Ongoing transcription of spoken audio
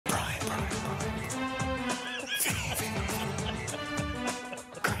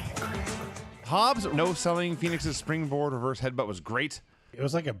Hobbs, no selling Phoenix's springboard reverse headbutt was great. It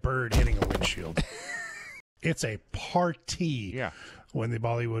was like a bird hitting a windshield. It's a party when the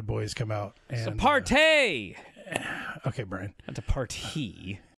Bollywood boys come out. And, it's a party! Okay, Brian. That's a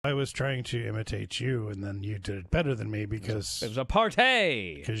party. I was trying to imitate you, and then you did it better than me because... It was a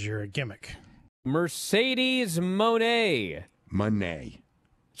party! Because you're a gimmick. Mercedes Monet. Monet.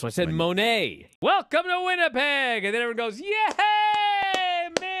 So I said Monet. Welcome to Winnipeg! And then everyone goes, yay,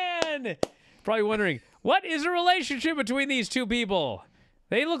 man! Probably wondering, what is the relationship between these two people?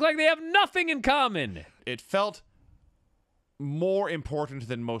 They look like they have nothing in common. It felt more important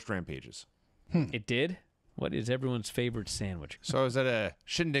than most rampages. It did? What is everyone's favorite sandwich? So I was at a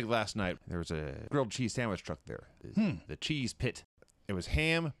shindig last night. There was a grilled cheese sandwich truck there. The Cheese Pit. It was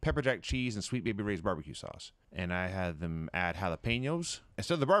ham, pepper jack cheese, and Sweet Baby Ray's barbecue sauce. And I had them add jalapenos.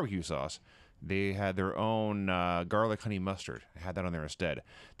 Instead of the barbecue sauce, they had their own garlic honey mustard. I had that on there instead.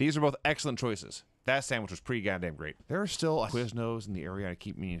 These are both excellent choices. That sandwich was pretty goddamn great. There are still Quiznos in the area. I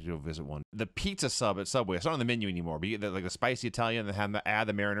keep meaning to go visit one. The pizza sub at Subway. It's not on the menu anymore, but you get like the spicy Italian that have add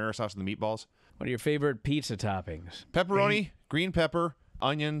the marinara sauce and the meatballs. What are your favorite pizza toppings? Pepperoni, green pepper,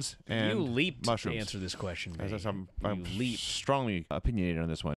 onions, and you leaped mushrooms. to answer this question. I'm strongly opinionated on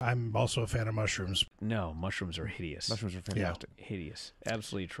this one. I'm also a fan of mushrooms. No, mushrooms are hideous. Mushrooms are fantastic. Yeah. Hideous.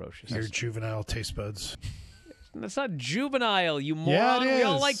 Absolutely atrocious. Your juvenile taste buds. That's not juvenile, you moron. Yeah, it is. We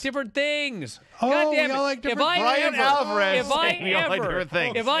all like different things. Oh, God damn we it. all like different Brian Alvarez.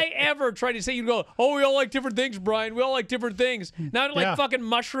 If I ever try to say, you'd go, oh, we all like different things, Brian. We all like different things. Now I like fucking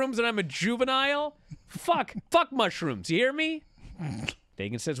mushrooms and I'm a juvenile? Fuck mushrooms. You hear me?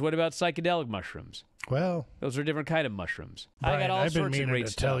 Dagan says, what about psychedelic mushrooms? Well, those are different kind of mushrooms. Brian, I got all I've sorts been of meaning great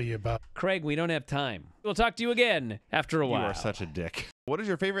to stuff. tell you about. Craig, we don't have time. We'll talk to you again after a while. You are such a dick. What is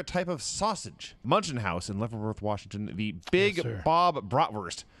your favorite type of sausage? Munchin House in Leavenworth, Washington. The Big Bob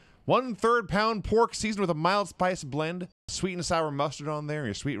Bratwurst. 1/3 pound pork seasoned with a mild spice blend. Sweet and sour mustard on there.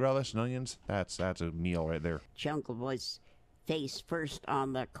 Your sweet relish and onions. That's a meal right there. Jungle Boy's face first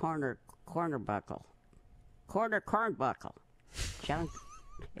on the corner buckle. Jungle.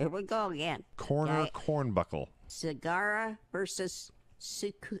 Here we go again. Cornbuckle. Sagara versus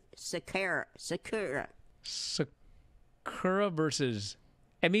Sakura. Sakura versus...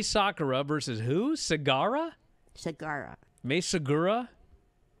 Emi Sakura versus who? Sagara? Sagara. Mei Sagura?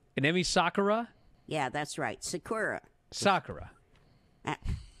 And Emi Sakura? Yeah, that's right. Sakura.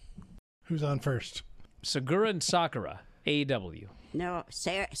 Who's on first? Sagura and Sakura. AEW. No,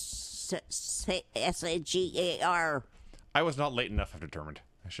 S-A-G-A-R. I was not late enough, I've determined.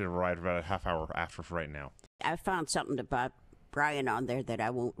 I should have arrived about a half hour after for right now. I found something about Brian on there that I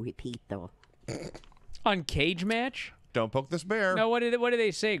won't repeat, though. On Cage Match? Don't poke this bear. No, what did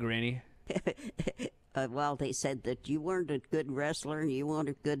they say, Granny? Well, they said that you weren't a good wrestler and you weren't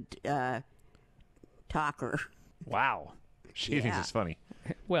a good talker. Wow. She thinks it's funny.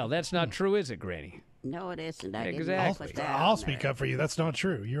 Well, that's not true, is it, Granny? No, it isn't. I Exactly. didn't put that I'll on speak there. up for you. That's not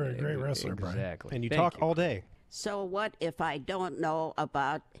true. You're a great wrestler, Brian. Exactly. And you Thank talk all day. So what if I don't know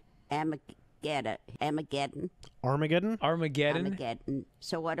about Armageddon? Armageddon?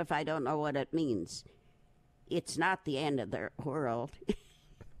 So what if I don't know what it means? It's not the end of the world.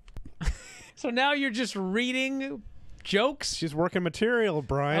 So now you're just reading jokes? She's working material,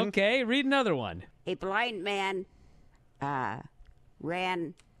 Brian. Okay, read another one. A blind man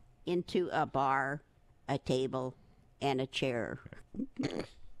ran into a bar, a table, and a chair.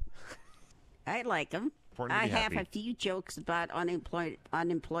 I like them. I have a few jokes about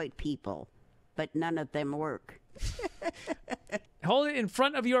unemployed people, but none of them work. Hold it in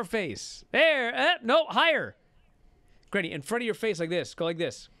front of your face. There. No, higher. Granny, in front of your face like this. Go like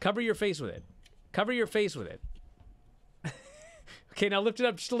this. Cover your face with it. Cover your face with it. Okay, now lift it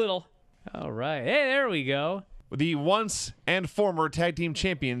up just a little. All right. Hey, there we go. The once and former tag team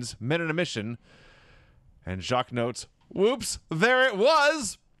champions met on a mission. And Jacques notes, whoops, there it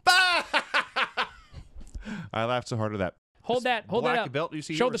was. I laughed so hard at that. Hold that up. Belt you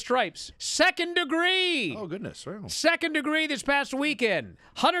see Show here? the stripes. Second Degree. Oh, goodness. Wow. Second Degree this past weekend.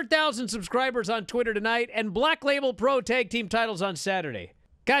 100,000 subscribers on Twitter tonight, and Black Label Pro Tag Team titles on Saturday.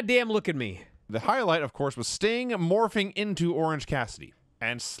 Goddamn, look at me. The highlight, of course, was Sting morphing into Orange Cassidy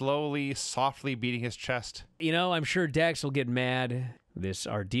and slowly, softly beating his chest. You know, I'm sure Dax will get mad.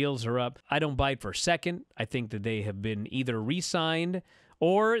 Our deals are up. I don't buy it for a second. I think that they have been either re-signed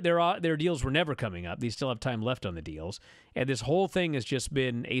or their deals were never coming up. They still have time left on the deals. And this whole thing has just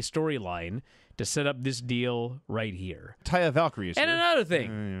been a storyline to set up this deal right here. Taya Valkyrie is And here. another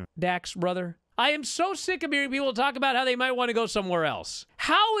thing, Dax, brother, I am so sick of hearing people talk about how they might want to go somewhere else.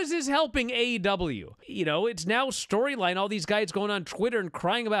 How is this helping AEW? You know, it's now storyline, all these guys going on Twitter and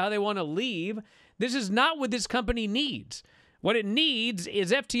crying about how they want to leave. This is not what this company needs. What it needs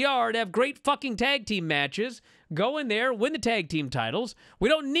is FTR to have great fucking tag team matches, go in there, win the tag team titles. We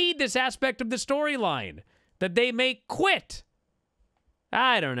don't need this aspect of the storyline that they may quit.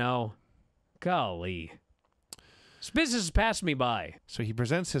 I don't know. Golly. This business has passed me by. So he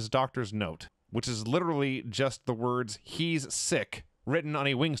presents his doctor's note, which is literally just the words, "He's sick," written on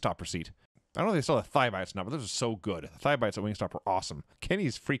a Wingstop receipt. I don't know if they still have thigh bites now, but those are so good. The thigh bites at Wingstop are awesome.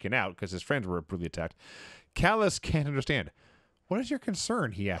 Kenny's freaking out because his friends were brutally attacked. Callis can't understand. "What is your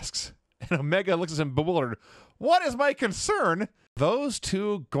concern?" he asks. And Omega looks at him bewildered. "What is my concern?" Those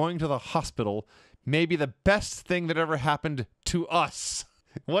two going to the hospital may be the best thing that ever happened to us.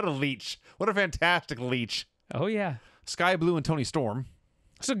 What a leech. What a fantastic leech. Oh, yeah. Sky Blue and Tony Storm.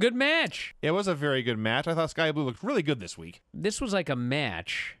 It's a good match. It was a very good match. I thought Sky Blue looked really good this week. This was like a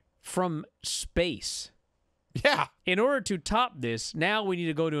match from space. Yeah. In order to top this, now we need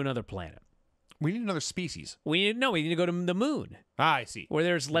to go to another planet. We need another species. We need to go to the moon. Ah, I see. Where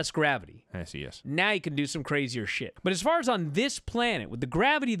there's less gravity. I see, yes. Now you can do some crazier shit. But as far as on this planet, with the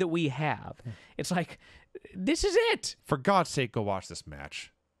gravity that we have, it's like, this is it. For God's sake, go watch this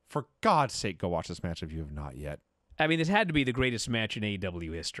match. For God's sake, go watch this match if you have not yet. I mean, this had to be the greatest match in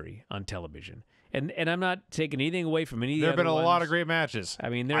AEW history on television. And I'm not taking anything away from any of the other There have been a ones. lot of great matches. I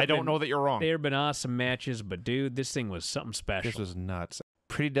mean, I don't know that you're wrong. There have been awesome matches, but dude, this thing was something special. This was nuts.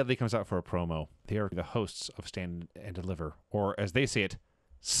 Pretty Deadly comes out for a promo. They are the hosts of Stand and Deliver, or as they say it,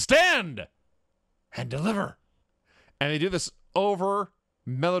 Stand and Deliver. And they do this over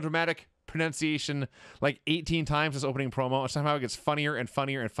melodramatic pronunciation like 18 times this opening promo, and somehow it gets funnier and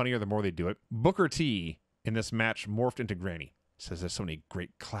funnier and funnier the more they do it. Booker T in this match morphed into Granny. Says there's so many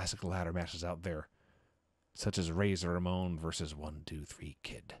great classic ladder matches out there, such as Razor Ramon versus 1, 2, 3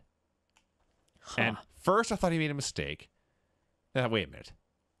 Kid. And first I thought he made a mistake. Wait a minute.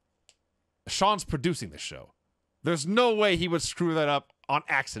 Sean's producing this show. There's no way he would screw that up on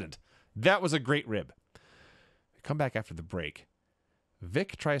accident. That was a great rib. We come back after the break.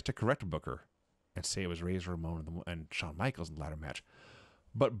 Vic tries to correct Booker and say it was Razor Ramon and Shawn Michaels in the ladder match.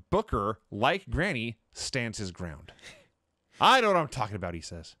 But Booker, like Granny, stands his ground. "I know what I'm talking about," he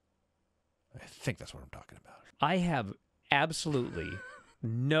says. I think that's what I'm talking about. I have absolutely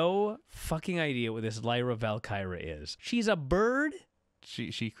no fucking idea what this Lyra Valkyra is. She's a bird?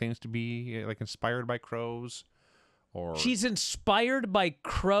 She claims to be like inspired by crows, or she's inspired by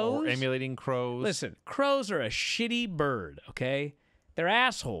crows, or emulating crows. Listen, crows are a shitty bird. Okay, they're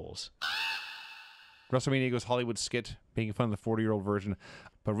assholes. WrestleMania Ego's Hollywood skit making fun of the 40-year-old version,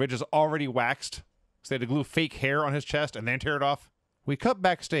 but Ridge is already waxed, so they had to glue fake hair on his chest and then tear it off. We cut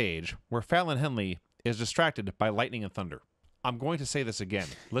backstage where Fallon Henley is distracted by lightning and thunder. I'm going to say this again.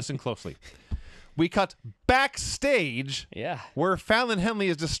 Listen closely. We cut backstage where Fallon Henley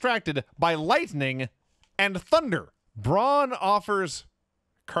is distracted by lightning and thunder. Braun offers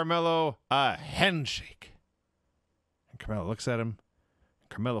Carmelo a handshake. And Carmelo looks at him.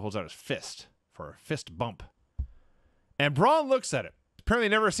 Carmelo holds out his fist for a fist bump. And Braun looks at it. Apparently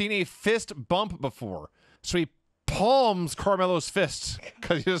never seen a fist bump before. So he palms Carmelo's fists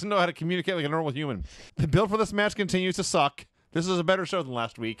because he doesn't know how to communicate like a normal human. The build for this match continues to suck. This is a better show than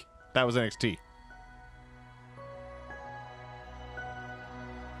last week. That was NXT.